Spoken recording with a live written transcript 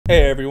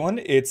Hey everyone,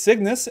 it's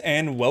Cygnus,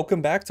 and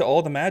welcome back to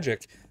All the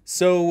Magic.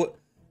 So,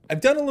 I've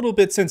done a little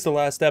bit since the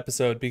last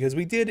episode, because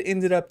we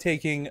ended up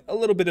taking a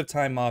little bit of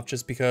time off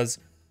just because,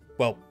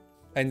 well,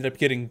 I ended up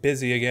getting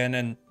busy again,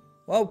 and,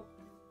 well,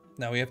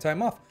 now we have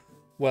time off.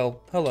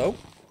 Well, hello,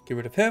 get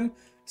rid of him.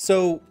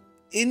 So,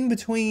 in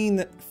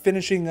between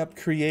finishing up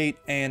Create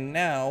and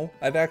now,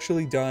 I've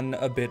actually done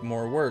a bit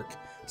more work.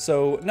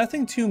 So,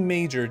 nothing too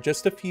major,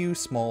 just a few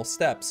small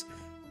steps.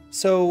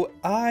 So,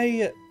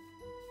 I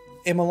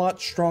am a lot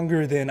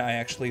stronger than I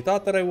actually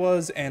thought that I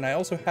was, and I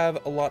also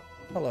have a lot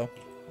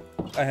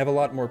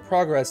more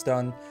progress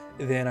done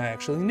than I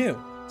actually knew.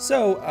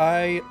 So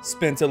I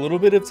spent a little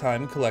bit of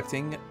time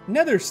collecting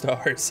nether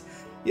stars.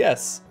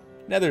 Yes,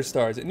 nether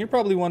stars. And you're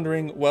probably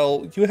wondering,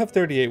 well, you have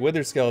 38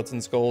 wither skeleton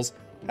skulls.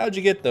 How'd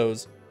you get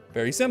those?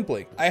 Very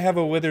simply, I have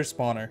a wither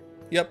spawner.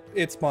 Yep,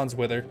 it spawns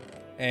wither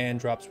and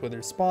drops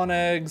wither spawn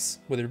eggs,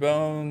 wither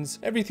bones,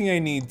 everything I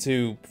need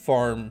to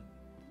farm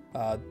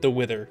the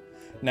wither.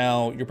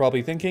 Now, you're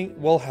probably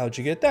thinking, well, how'd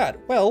you get that?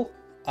 Well,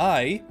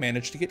 I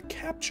managed to get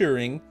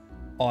capturing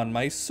on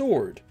my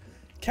sword.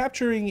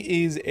 Capturing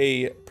is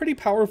a pretty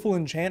powerful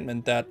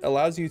enchantment that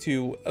allows you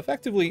to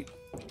effectively,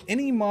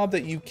 any mob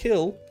that you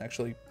kill,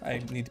 actually, I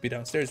need to be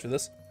downstairs for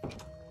this,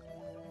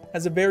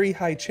 has a very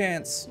high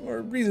chance,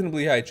 or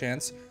reasonably high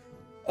chance,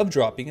 of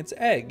dropping its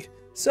egg.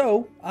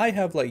 So, I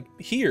have, like,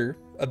 here,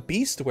 a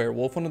beast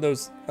werewolf, one of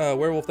those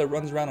werewolf that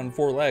runs around on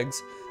 4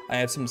 legs. I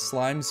have some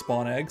slime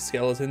spawn eggs,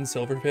 skeletons,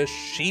 silverfish,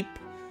 sheep,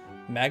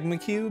 magma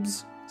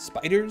cubes,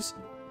 spiders.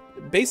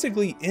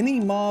 Basically,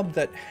 any mob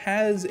that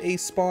has a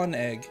spawn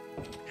egg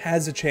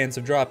has a chance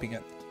of dropping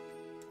it.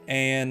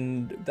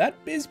 And that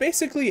is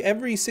basically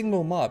every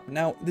single mob.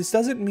 Now, this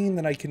doesn't mean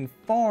that I can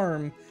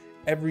farm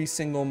every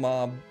single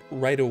mob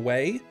right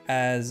away,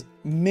 as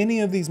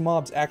many of these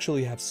mobs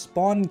actually have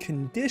spawn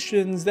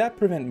conditions that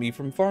prevent me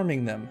from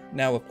farming them.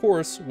 Now, of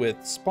course, with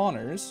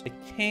spawners, I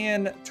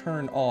can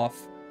turn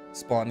off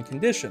spawn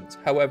conditions.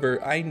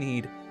 However, I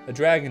need a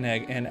dragon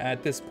egg, and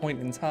at this point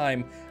in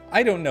time,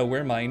 I don't know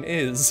where mine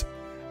is.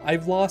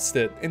 I've lost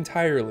it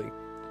entirely.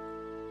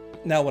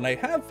 Now, what I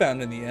have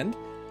found in the end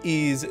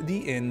is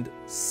the end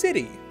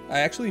city. I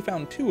actually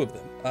found 2 of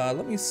them.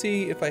 Let me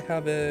see if I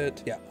have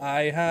it. Yeah,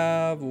 I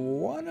have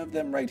one of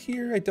them right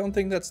here. I don't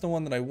think that's the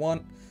one that I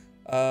want.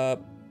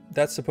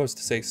 That's supposed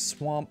to say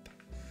swamp,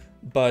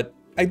 but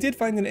I did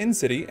find an end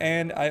city,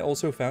 and I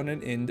also found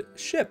an end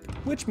ship,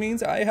 which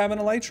means I have an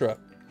elytra.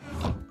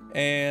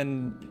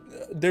 And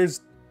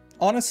there's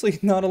honestly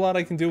not a lot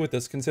I can do with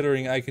this,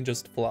 considering I can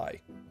just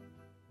fly.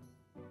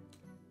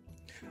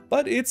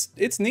 But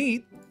it's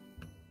neat,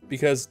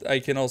 because I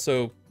can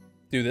also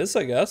do this,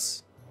 I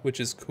guess, which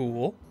is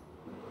cool.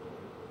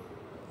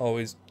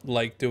 Always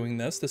like doing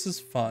this. This is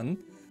fun.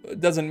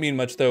 It doesn't mean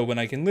much, though, when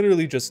I can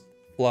literally just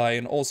fly,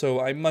 and also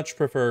I much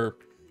prefer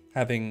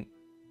having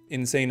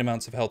insane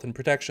amounts of health and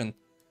protection.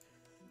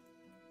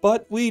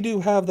 But we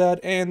do have that,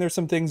 and there's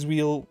some things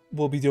we'll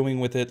be doing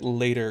with it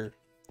later.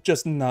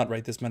 Just not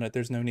right this minute,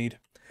 there's no need.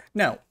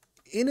 Now,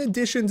 in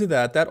addition to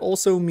that, that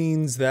also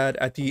means that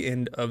at the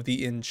end of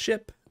the end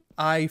ship,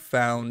 I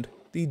found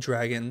the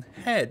dragon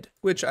head,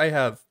 which I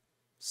have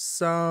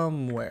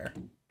somewhere.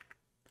 I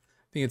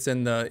think it's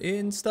in the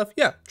inn stuff.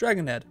 Yeah,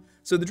 dragon head.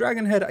 So the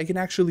dragon head I can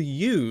actually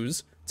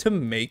use to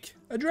make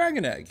a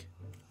dragon egg.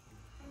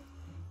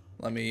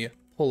 Let me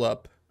pull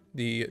up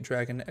the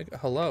dragon egg.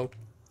 Hello.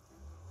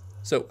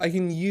 So I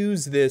can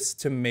use this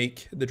to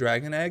make the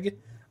dragon egg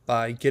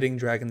by getting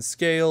dragon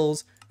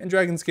scales, and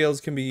dragon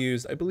scales can be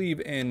used, I believe,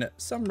 in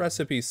some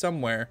recipe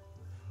somewhere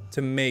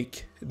to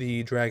make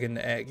the dragon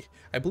egg.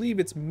 I believe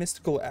it's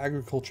mystical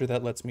agriculture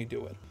that lets me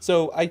do it.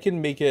 So I can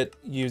make it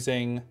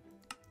using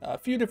a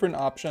few different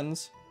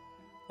options.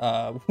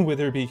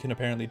 Witherby can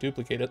apparently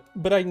duplicate it,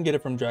 but I can get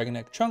it from dragon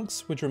egg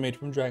chunks, which are made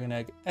from dragon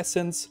egg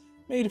essence,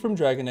 made from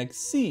dragon egg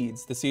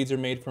seeds. The seeds are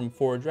made from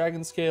 4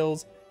 dragon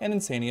scales and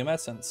insanium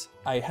essence.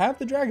 I have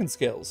the dragon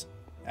scales,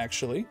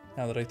 actually,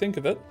 now that I think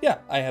of it. Yeah,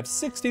 I have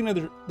 16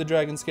 of the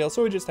dragon scales,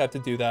 so I just have to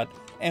do that,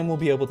 and we'll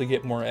be able to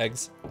get more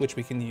eggs, which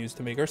we can use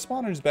to make our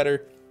spawners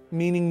better,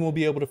 meaning we'll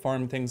be able to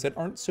farm things that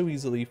aren't so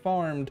easily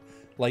farmed,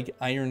 like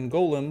iron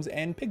golems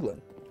and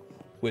piglin,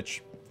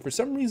 which, for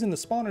some reason, the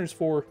spawners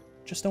for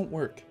just don't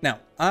work. Now,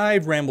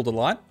 I've rambled a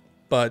lot,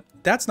 but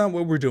that's not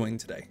what we're doing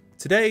today.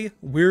 Today,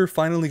 we're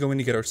finally going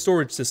to get our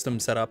storage system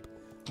set up,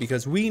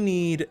 because we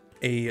need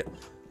a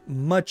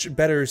much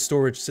better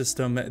storage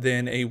system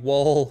than a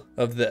wall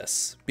of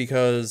this,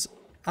 because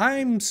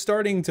I'm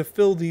starting to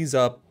fill these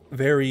up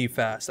very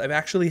fast. I've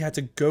actually had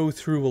to go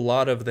through a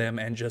lot of them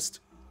and just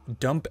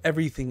dump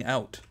everything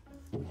out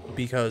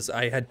because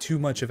I had too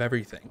much of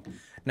everything.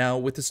 Now,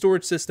 with the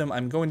storage system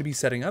I'm going to be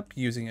setting up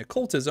using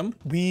Occultism,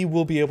 we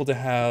will be able to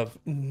have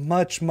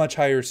much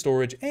higher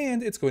storage,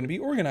 and it's going to be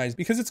organized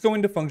because it's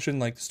going to function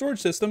like the storage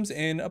systems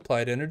in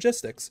Applied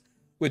Energistics,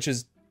 which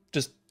is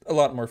just a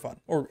lot more fun,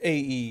 or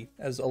AE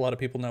as a lot of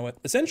people know it.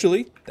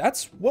 Essentially,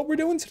 that's what we're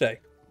doing today.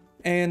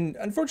 And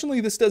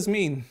unfortunately, this does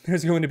mean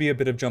there's going to be a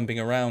bit of jumping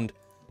around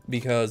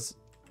because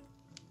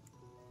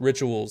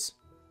rituals,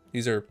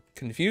 these are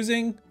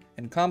confusing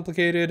and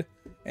complicated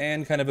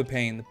and kind of a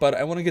pain. But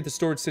I want to get the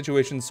storage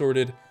situation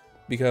sorted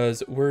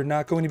because we're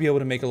not going to be able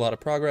to make a lot of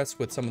progress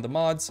with some of the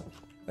mods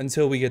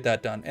until we get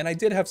that done. And I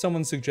did have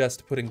someone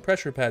suggest putting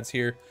pressure pads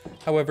here.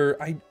 However,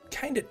 I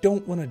kind of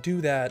don't want to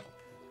do that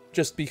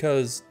just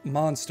because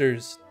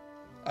monsters.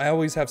 I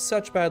always have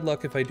such bad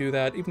luck if I do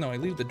that, even though I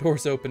leave the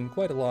doors open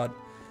quite a lot.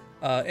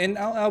 And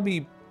I'll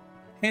be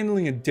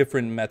handling a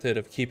different method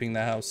of keeping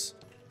the house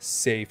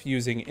safe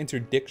using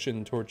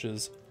interdiction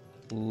torches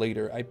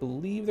later. I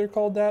believe they're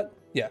called that.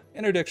 Yeah,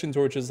 interdiction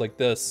torches like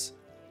this,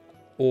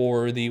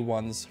 or the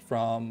ones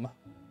from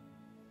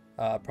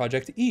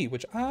Project E,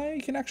 which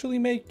I can actually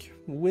make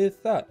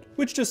with that,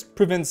 which just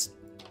prevents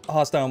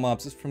hostile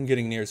mobs from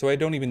getting near, so I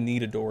don't even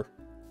need a door,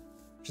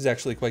 which is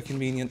actually quite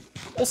convenient.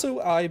 Also,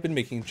 I've been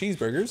making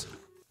cheeseburgers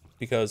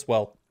because,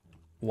 well,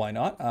 why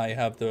not? I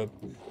have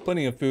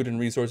plenty of food and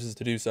resources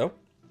to do so.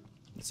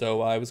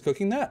 So I was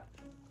cooking that.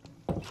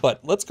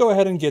 But let's go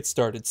ahead and get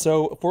started.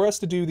 So for us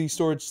to do the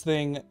storage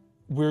thing,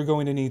 we're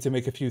going to need to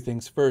make a few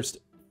things first.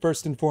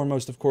 First and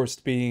foremost, of course,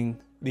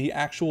 being the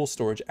actual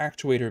storage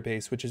actuator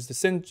base, which is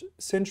the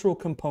central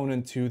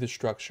component to the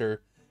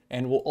structure.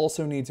 And we'll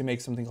also need to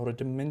make something called a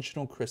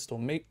dimensional crystal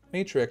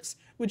matrix,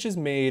 which is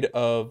made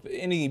of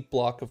any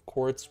block of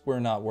quartz. We're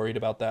not worried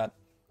about that.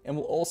 And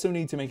we'll also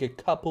need to make a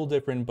couple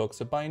different books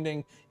of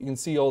binding. You can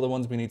see all the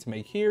ones we need to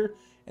make here.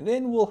 And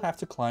then we'll have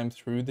to climb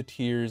through the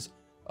tiers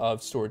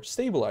of storage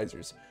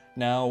stabilizers.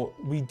 Now,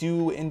 we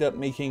do end up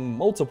making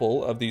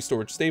multiple of these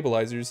storage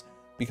stabilizers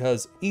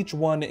because each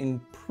one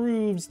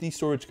improves the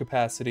storage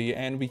capacity,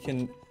 and we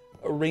can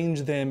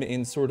arrange them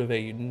in sort of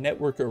a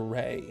network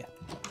array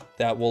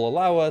that will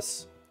allow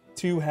us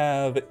to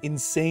have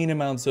insane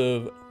amounts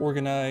of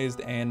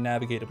organized and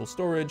navigatable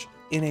storage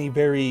in a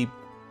very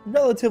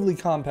relatively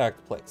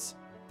compact place.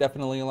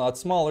 Definitely a lot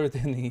smaller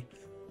than the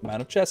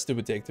amount of chests it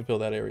would take to fill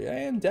that area,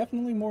 and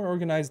definitely more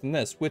organized than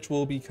this, which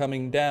will be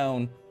coming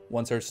down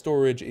once our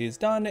storage is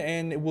done,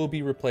 and it will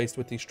be replaced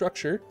with the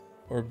structure,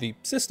 or the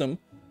system,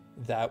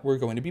 that we're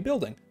going to be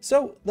building.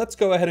 So let's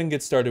go ahead and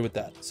get started with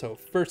that. So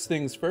first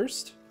things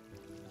first,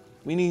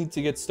 we need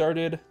to get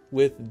started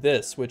with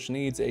this, which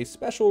needs a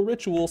special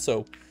ritual,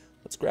 so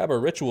let's grab our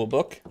ritual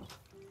book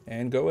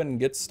and go and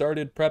get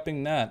started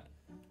prepping that.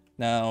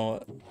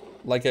 Now,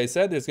 like I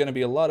said, there's going to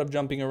be a lot of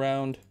jumping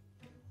around,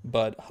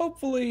 but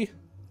hopefully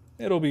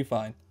it'll be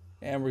fine.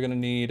 And we're going to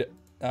need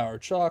our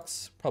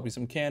chalks, probably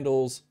some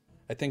candles.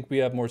 I think we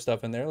have more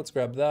stuff in there. Let's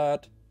grab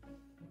that.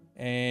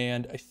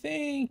 And I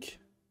think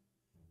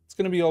it's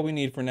going to be all we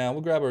need for now.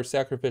 We'll grab our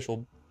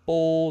sacrificial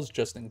bowls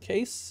just in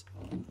case.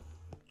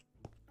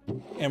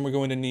 And we're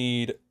going to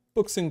need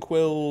books and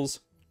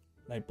quills,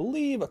 and I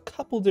believe a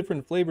couple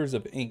different flavors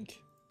of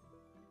ink.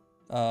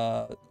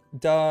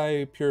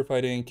 Dye,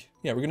 purified ink.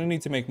 Yeah, we're going to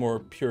need to make more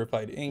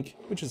purified ink,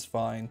 which is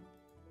fine.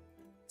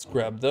 Let's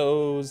grab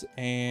those,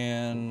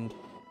 and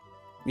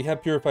we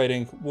have purified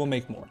ink. We'll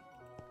make more.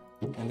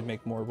 And to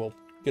make more, we'll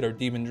get our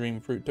Demon Dream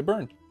fruit to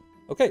burn.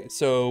 Okay,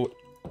 so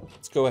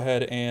let's go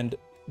ahead and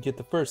get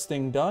the first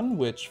thing done,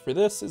 which for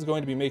this is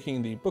going to be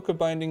making the Book of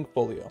Binding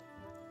folio,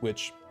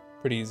 which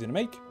pretty easy to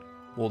make.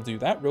 We'll do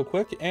that real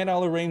quick, and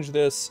I'll arrange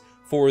this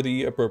for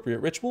the appropriate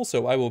ritual,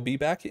 so I will be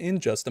back in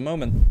just a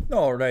moment.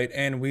 Alright,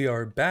 and we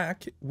are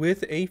back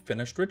with a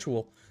finished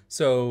ritual.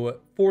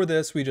 So for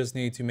this, we just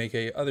need to make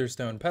a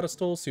Otherstone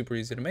pedestal, super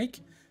easy to make,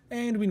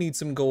 and we need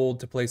some gold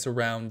to place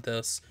around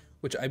this,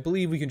 which I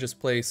believe we can just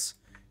place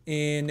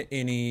in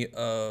any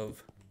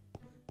of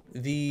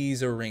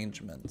these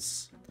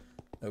arrangements.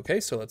 Okay,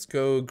 so let's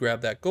go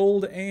grab that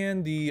gold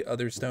and the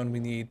Otherstone we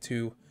need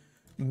to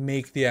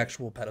make the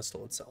actual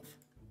pedestal itself.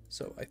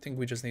 So I think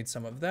we just need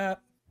some of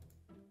that.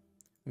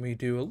 We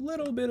do a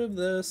little bit of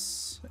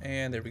this,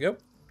 and there we go.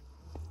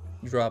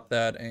 Drop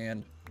that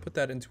and put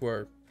that into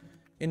our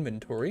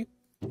inventory,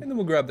 and then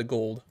we'll grab the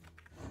gold,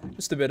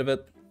 just a bit of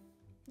it,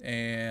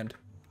 and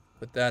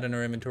put that in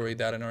our inventory,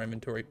 that in our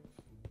inventory,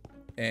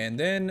 and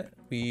then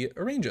we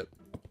arrange it.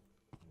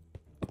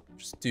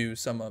 Just do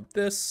some of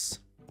this,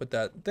 put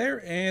that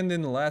there, and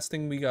then the last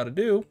thing we got to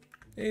do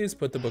is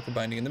put the Book of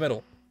Binding in the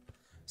middle.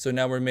 So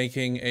now we're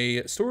making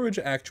a storage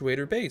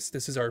actuator base.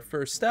 This is our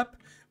first step.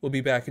 We'll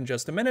be back in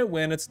just a minute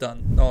when it's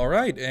done. All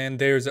right, and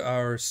there's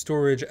our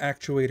storage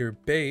actuator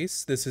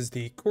base. This is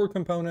the core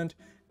component.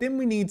 Then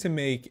we need to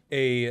make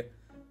a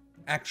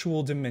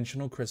actual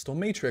dimensional crystal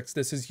matrix.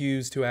 This is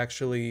used to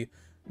actually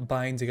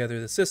bind together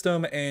the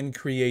system and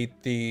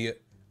create the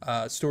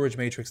storage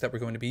matrix that we're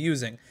going to be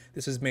using.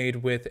 This is made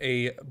with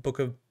a Book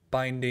of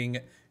Binding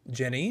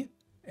Jenny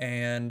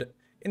and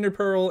Ender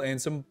Pearl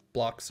and some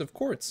blocks of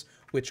quartz,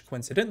 which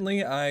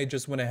coincidentally I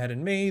just went ahead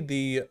and made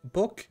the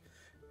book,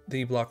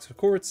 the blocks of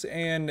quartz,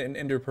 and an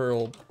Ender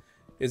Pearl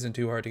isn't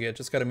too hard to get.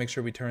 Just got to make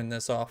sure we turn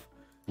this off.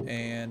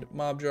 And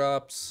mob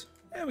drops,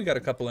 and we got a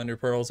couple Ender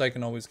Pearls. I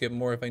can always get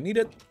more if I need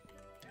it.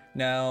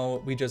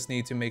 Now we just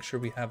need to make sure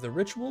we have the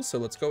ritual, so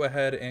let's go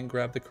ahead and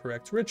grab the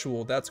correct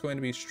ritual. That's going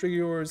to be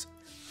Strigor's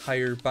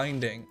Higher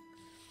Binding.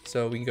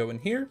 So we can go in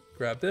here,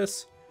 grab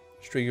this,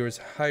 Strigor's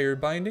Higher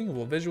Binding,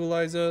 we'll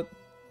visualize it.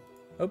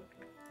 Oh,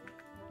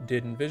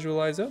 didn't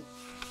visualize it.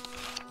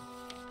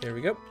 There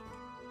we go.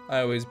 I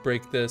always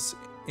break this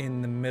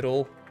in the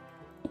middle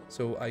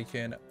so I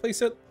can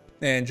place it.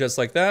 And just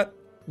like that,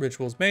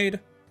 ritual's made.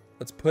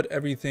 Let's put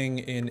everything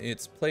in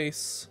its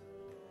place.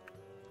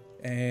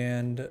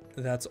 And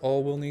that's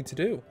all we'll need to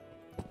do.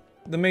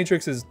 The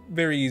matrix is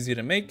very easy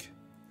to make.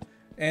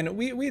 And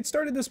we had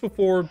started this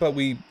before, but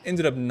we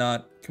ended up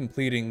not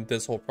completing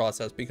this whole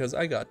process because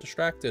I got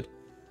distracted.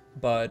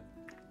 But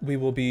we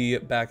will be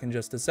back in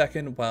just a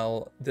second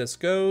while this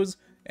goes,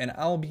 and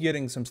I'll be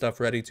getting some stuff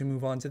ready to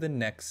move on to the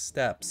next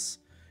steps.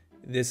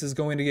 This is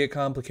going to get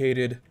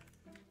complicated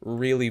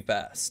really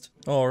fast.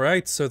 All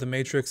right, so the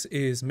matrix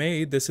is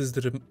made. This is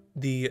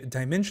the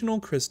dimensional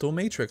crystal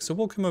matrix. So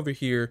we'll come over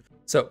here.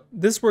 So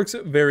this works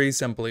very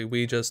simply.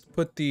 We just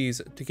put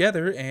these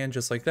together, and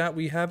just like that,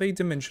 we have a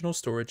dimensional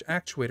storage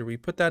actuator. We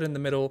put that in the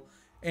middle,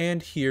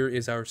 and here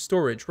is our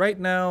storage. Right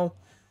now,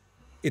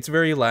 it's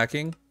very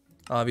lacking.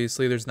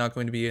 Obviously, there's not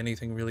going to be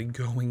anything really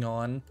going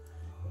on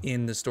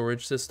in the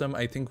storage system.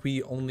 I think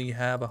we only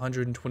have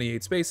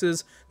 128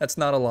 spaces. That's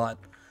not a lot.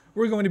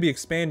 We're going to be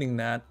expanding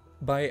that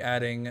by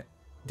adding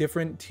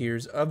different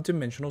tiers of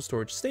dimensional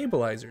storage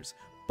stabilizers.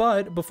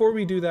 But before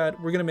we do that,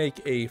 we're going to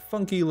make a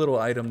funky little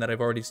item that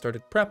I've already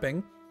started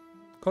prepping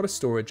called a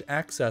storage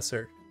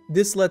accessor.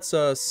 This lets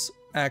us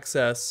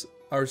access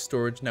our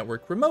storage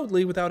network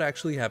remotely without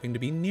actually having to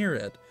be near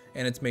it.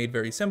 And it's made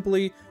very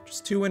simply,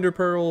 just 2 ender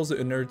pearls, a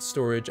nerd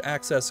storage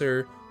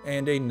accessor,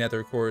 and a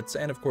nether quartz,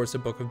 and of course a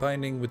book of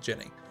binding with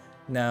Jenny.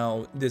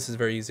 Now, this is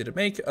very easy to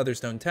make. Other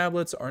stone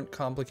tablets aren't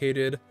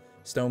complicated.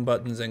 Stone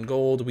buttons and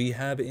gold we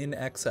have in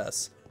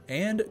excess.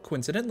 And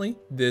coincidentally,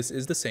 this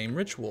is the same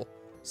ritual.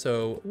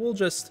 So we'll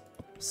just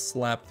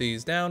slap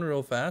these down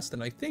real fast,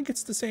 and I think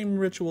it's the same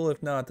ritual.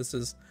 If not, this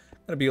is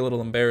gonna be a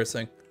little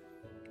embarrassing.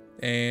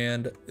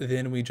 And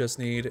then we just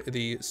need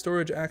the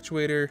storage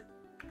actuator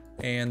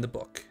and the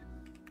book.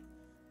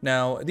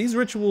 Now, these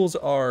rituals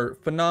are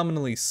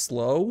phenomenally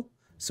slow,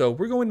 so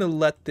we're going to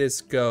let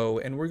this go,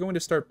 and we're going to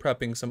start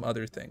prepping some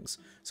other things.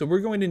 So we're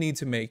going to need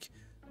to make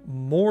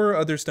more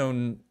other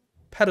stone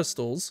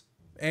pedestals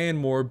and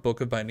more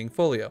Book of Binding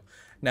folio.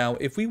 Now,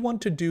 if we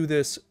want to do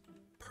this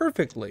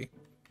perfectly,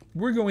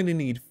 we're going to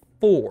need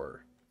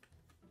 4.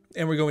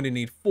 And we're going to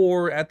need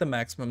 4 at the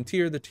maximum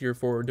tier, the tier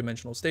 4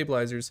 dimensional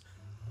stabilizers,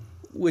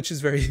 which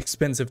is very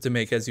expensive to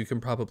make, as you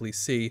can probably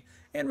see,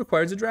 and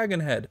requires a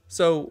dragon head.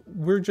 So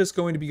we're just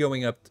going to be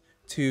going up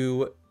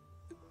to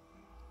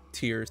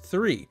tier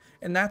 3,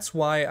 and that's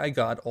why I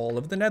got all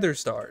of the nether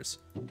stars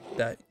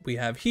that we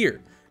have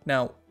here.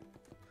 Now,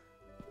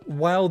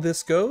 while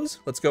this goes,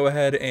 let's go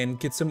ahead and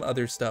get some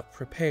other stuff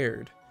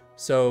prepared.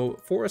 So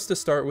for us to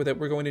start with it,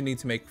 we're going to need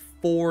to make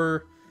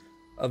 4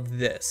 of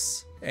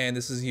this. And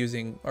this is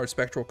using our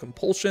spectral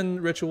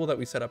compulsion ritual that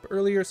we set up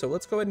earlier. So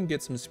let's go ahead and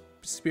get some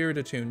spirit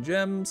attuned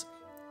gems,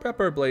 prep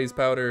our blaze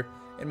powder,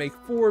 and make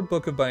 4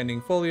 Book of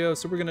Binding folio.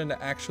 So we're going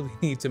to actually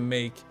need to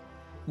make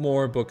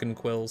more book and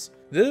quills.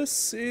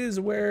 This is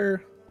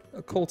where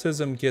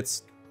occultism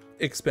gets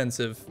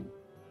expensive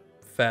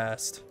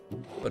fast.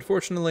 But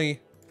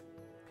fortunately,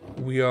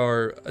 we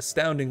are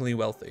astoundingly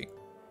wealthy.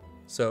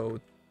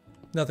 So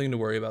nothing to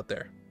worry about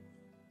there.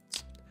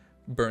 Let's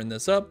burn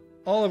this up.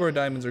 All of our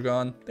diamonds are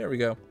gone. There we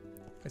go.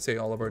 I say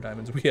all of our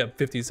diamonds. We have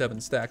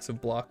 57 stacks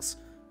of blocks,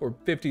 or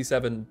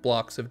 57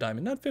 blocks of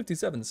diamond, not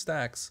 57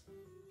 stacks,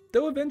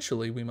 though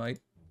eventually we might.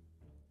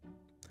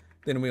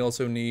 Then we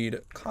also need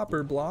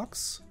copper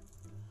blocks.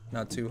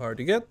 Not too hard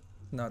to get,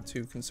 not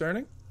too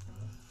concerning.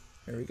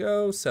 There we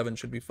go, 7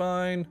 should be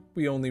fine.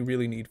 We only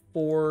really need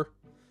 4.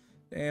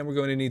 And we're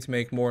going to need to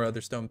make more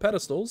other stone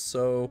pedestals,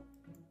 so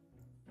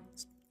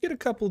let's get a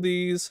couple of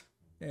these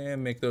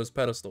and make those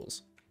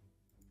pedestals.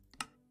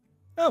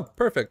 Oh,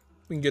 perfect.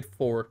 We can get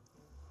 4.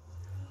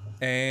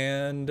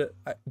 And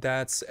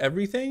that's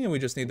everything, and we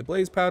just need the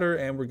blaze powder,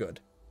 and we're good.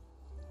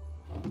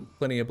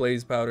 Plenty of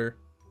blaze powder.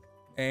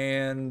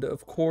 And,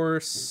 of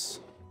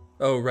course...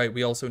 Oh, right,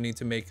 we also need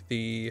to make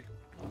the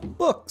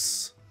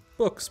books.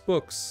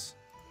 Books.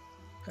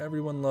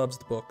 Everyone loves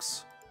the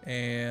books.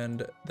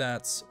 And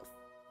that's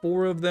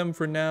 4 of them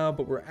for now,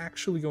 but we're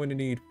actually going to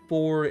need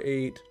 4,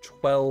 8,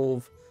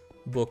 12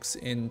 books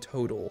in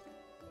total.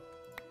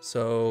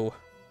 So...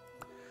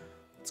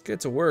 let's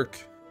get to work.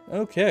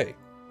 Okay,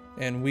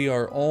 and we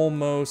are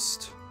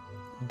almost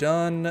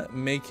done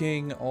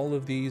making all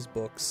of these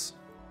books.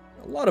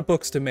 A lot of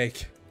books to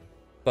make,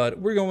 but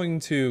we're going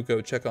to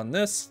go check on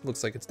this.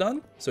 Looks like it's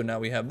done. So now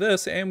we have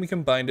this, and we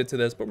can bind it to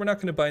this, but we're not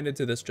going to bind it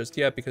to this just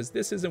yet because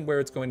this isn't where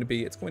it's going to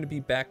be. It's going to be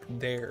back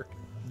there,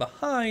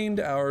 behind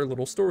our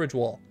little storage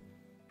wall,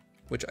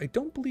 which I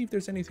don't believe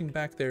there's anything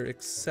back there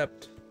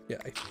except, yeah,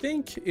 I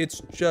think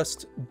it's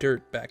just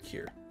dirt back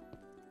here.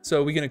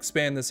 So we can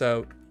expand this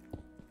out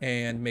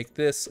and make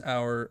this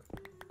our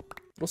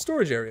little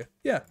storage area.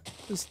 Yeah,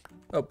 just,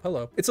 oh,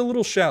 hello. It's a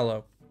little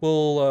shallow.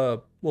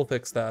 We'll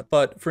fix that.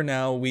 But for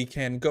now, we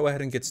can go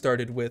ahead and get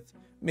started with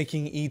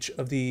making each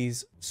of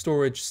these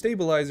storage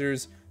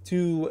stabilizers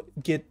to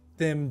get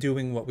them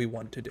doing what we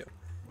want to do.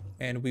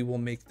 and we will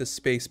make the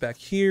space back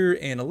here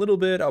in a little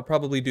bit. I'll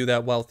probably do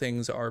that while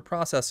things are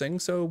processing.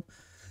 So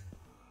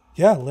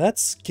yeah,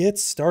 let's get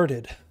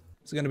started.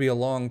 It's going to be a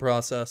long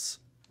process.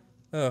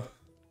 Oh,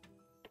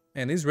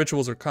 and these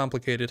rituals are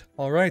complicated.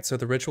 All right, so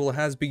the ritual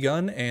has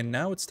begun, and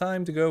now it's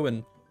time to go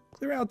and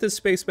clear out this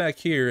space back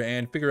here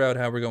and figure out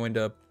how we're going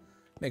to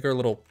make our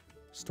little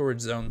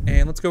storage zone.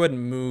 And let's go ahead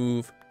and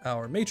move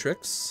our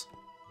matrix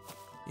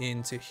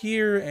into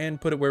here and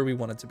put it where we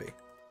want it to be.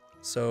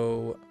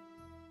 So,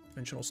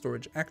 dimensional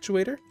storage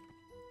actuator.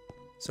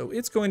 So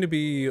it's going to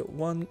be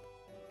one.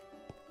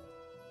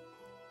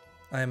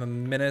 I am a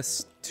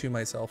menace to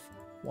myself.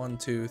 1,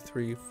 2,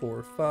 3,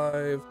 4,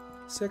 5,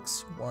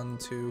 6. 1,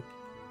 2,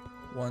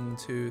 1,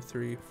 2,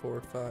 3,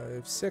 4,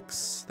 5,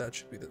 6. That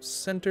should be the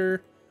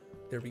center.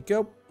 There we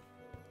go.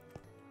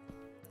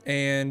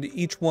 And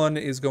each one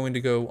is going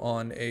to go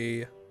on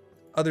a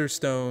other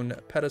stone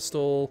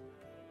pedestal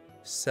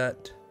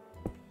set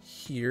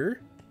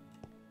here,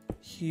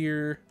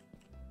 here,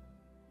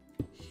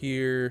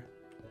 here,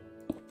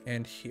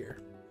 and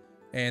here.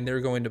 And they're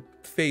going to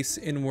face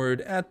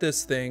inward at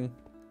this thing,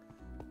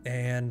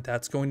 and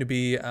that's going to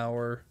be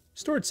our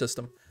storage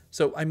system.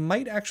 So I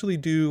might actually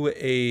do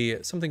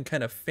something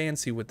kind of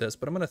fancy with this,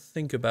 but I'm going to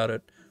think about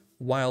it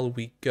while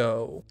we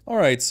go. All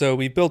right, so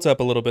we built up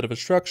a little bit of a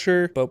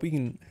structure, but we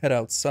can head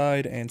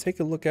outside and take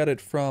a look at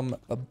it from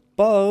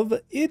above.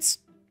 It's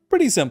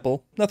pretty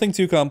simple, nothing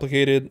too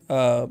complicated,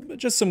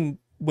 just some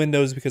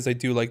windows because I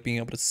do like being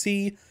able to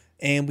see,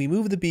 and we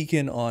move the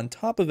beacon on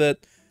top of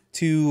it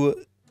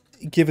to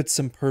give it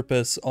some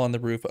purpose on the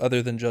roof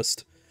other than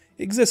just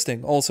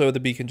existing. Also, the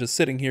beacon just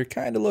sitting here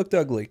kind of looked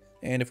ugly,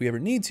 and if we ever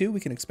need to, we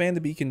can expand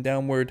the beacon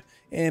downward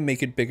and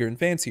make it bigger and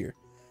fancier.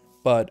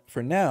 But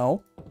for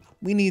now,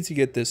 we need to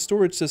get this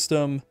storage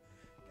system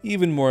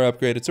even more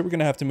upgraded, so we're going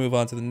to have to move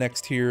on to the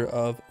next tier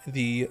of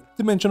the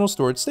dimensional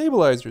storage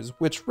stabilizers,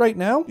 which right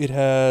now it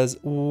has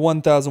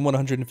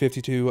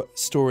 1,152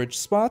 storage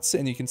spots,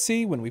 and you can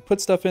see when we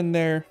put stuff in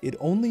there, it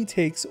only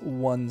takes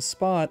 1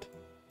 spot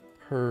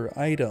per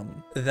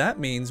item. That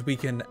means we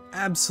can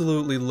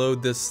absolutely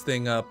load this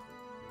thing up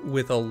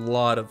with a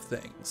lot of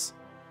things,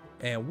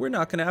 and we're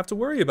not going to have to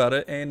worry about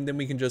it, and then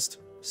we can just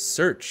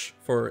search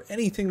for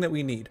anything that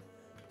we need.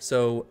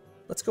 So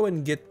let's go ahead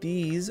and get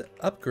these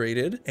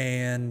upgraded,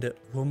 and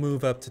we'll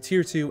move up to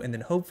tier 2, and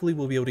then hopefully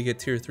we'll be able to get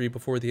tier 3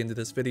 before the end of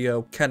this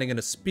video. Kind of going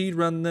to speed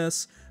run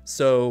this,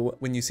 so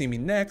when you see me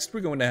next,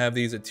 we're going to have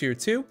these at tier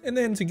 2, and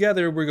then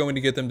together we're going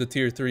to get them to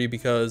tier 3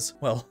 because,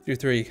 well, tier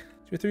 3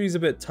 is a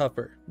bit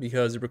tougher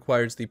because it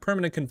requires the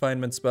permanent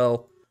confinement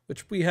spell,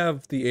 which we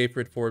have the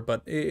Aphrid for,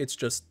 but it's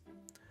just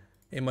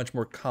a much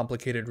more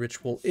complicated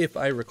ritual if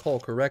I recall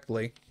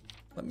correctly.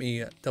 Let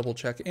me double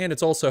check. And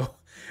it's also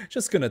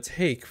just gonna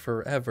take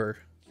forever.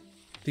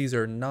 These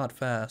are not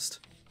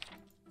fast.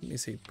 Let me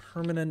see.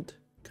 Permanent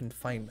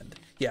confinement.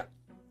 Yeah.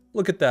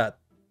 Look at that.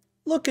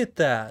 Look at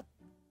that.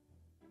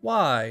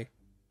 Why?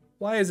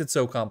 Why is it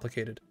so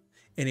complicated?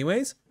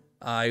 Anyways,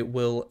 I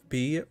will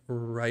be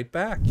right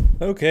back.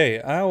 Okay,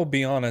 I'll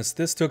be honest.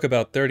 This took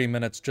about 30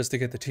 minutes just to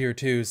get the tier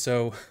 2,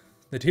 so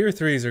the tier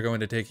 3s are going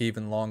to take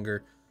even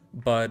longer.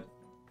 But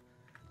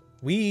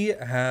we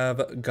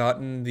have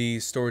gotten the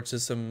storage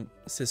system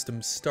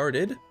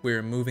started.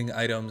 We're moving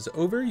items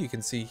over. You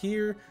can see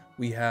here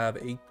we have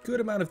a good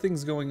amount of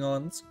things going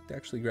on. Let's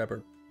actually grab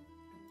our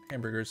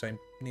hamburgers. I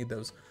need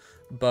those.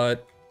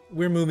 But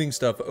we're moving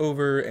stuff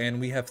over, and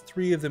we have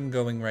 3 of them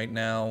going right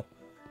now.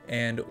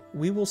 And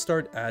we will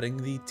start adding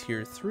the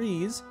tier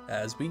 3s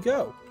as we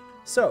go.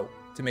 So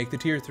to make the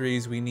tier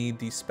 3s, we need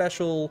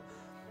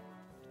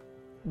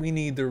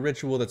the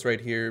ritual that's right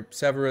here,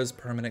 Severa's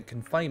Permanent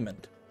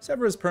Confinement.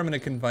 Severa's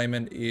Permanent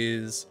Confinement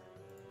is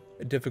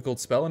a difficult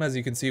spell, and as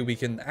you can see, we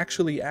can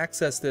actually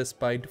access this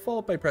by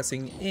default by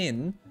pressing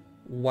in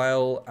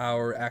while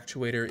our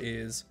actuator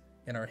is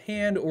in our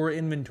hand or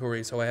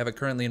inventory. So I have it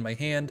currently in my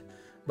hand,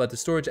 but the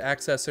storage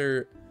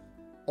accessor,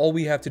 all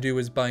we have to do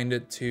is bind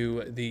it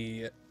to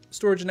the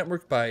storage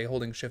network by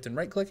holding shift and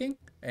right clicking,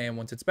 and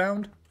once it's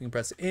bound, we can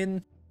press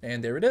in,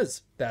 and there it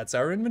is. That's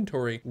our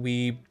inventory.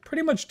 We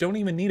pretty much don't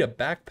even need a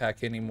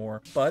backpack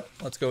anymore, but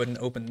let's go ahead and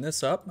open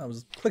this up. I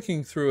was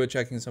clicking through it,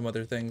 checking some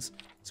other things.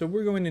 So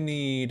we're going to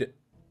need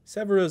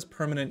Severa's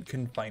Permanent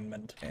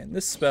Confinement, and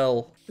this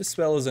spell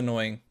is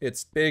annoying.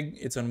 It's big,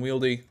 it's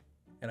unwieldy,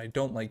 and I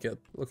don't like it.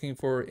 Looking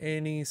for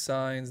any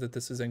signs that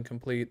this is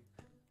incomplete.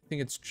 I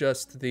think it's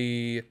just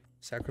the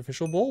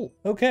sacrificial bowl.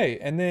 Okay,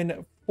 and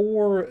then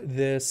for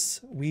this,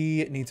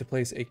 we need to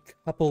place a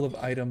couple of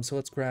items. So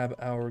let's grab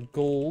our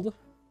gold.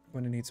 We're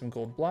going to need some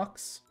gold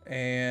blocks,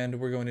 and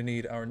we're going to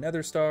need our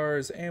nether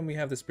stars, and we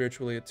have the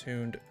spiritually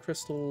attuned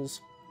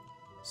crystals.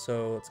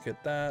 So let's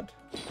get that.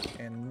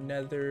 And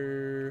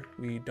nether,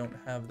 we don't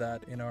have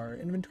that in our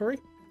inventory.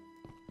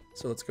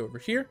 So let's go over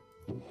here,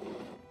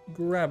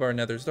 grab our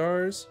nether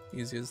stars,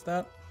 easy as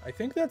that. I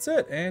think that's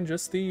it, and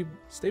just the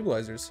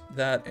stabilizers.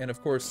 That, and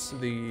of course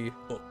the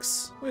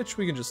books, which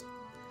we can just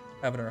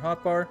have in our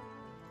hotbar,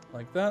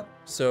 like that.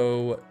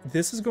 So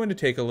this is going to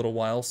take a little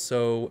while,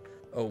 so,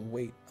 oh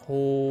wait,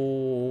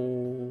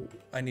 Oh,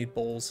 I need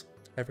bowls.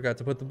 I forgot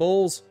to put the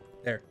bowls.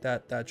 There,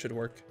 that should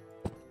work.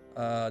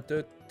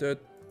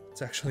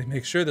 Let's actually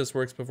make sure this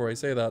works before I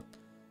say that.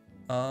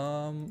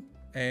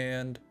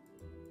 And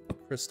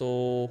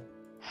crystal.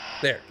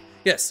 There.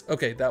 Yes,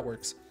 okay, that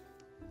works.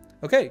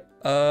 Okay,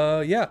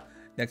 yeah.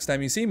 Next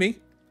time you see me,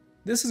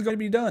 this is going to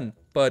be done.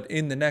 But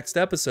in the next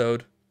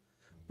episode,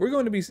 we're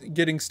going to be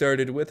getting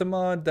started with a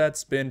mod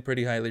that's been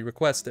pretty highly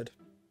requested.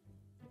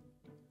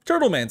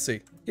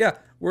 Turtlemancy. Yeah,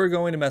 we're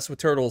going to mess with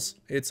turtles.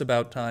 It's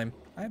about time.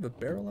 I have a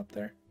barrel up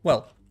there.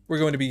 Well, we're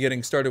going to be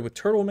getting started with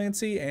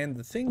Turtlemancy and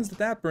the things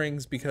that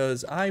brings,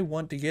 because I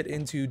want to get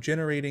into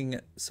generating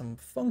some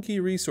funky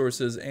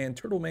resources, and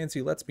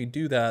Turtlemancy lets me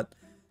do that,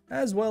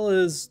 as well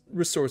as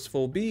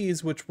Resourceful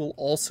Bees, which we'll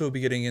also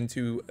be getting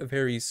into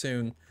very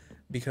soon,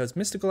 because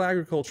Mystical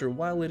Agriculture,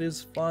 while it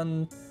is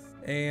fun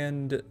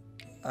and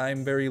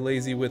I'm very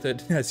lazy with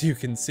it, as you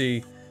can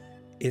see,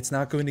 it's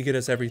not going to get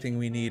us everything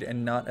we need,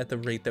 and not at the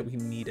rate that we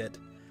need it.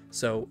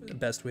 So the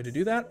best way to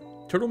do that,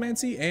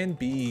 Turtlemancy and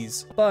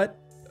bees. But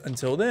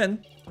until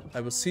then,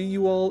 I will see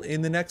you all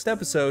in the next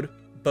episode.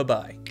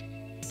 Bye-bye.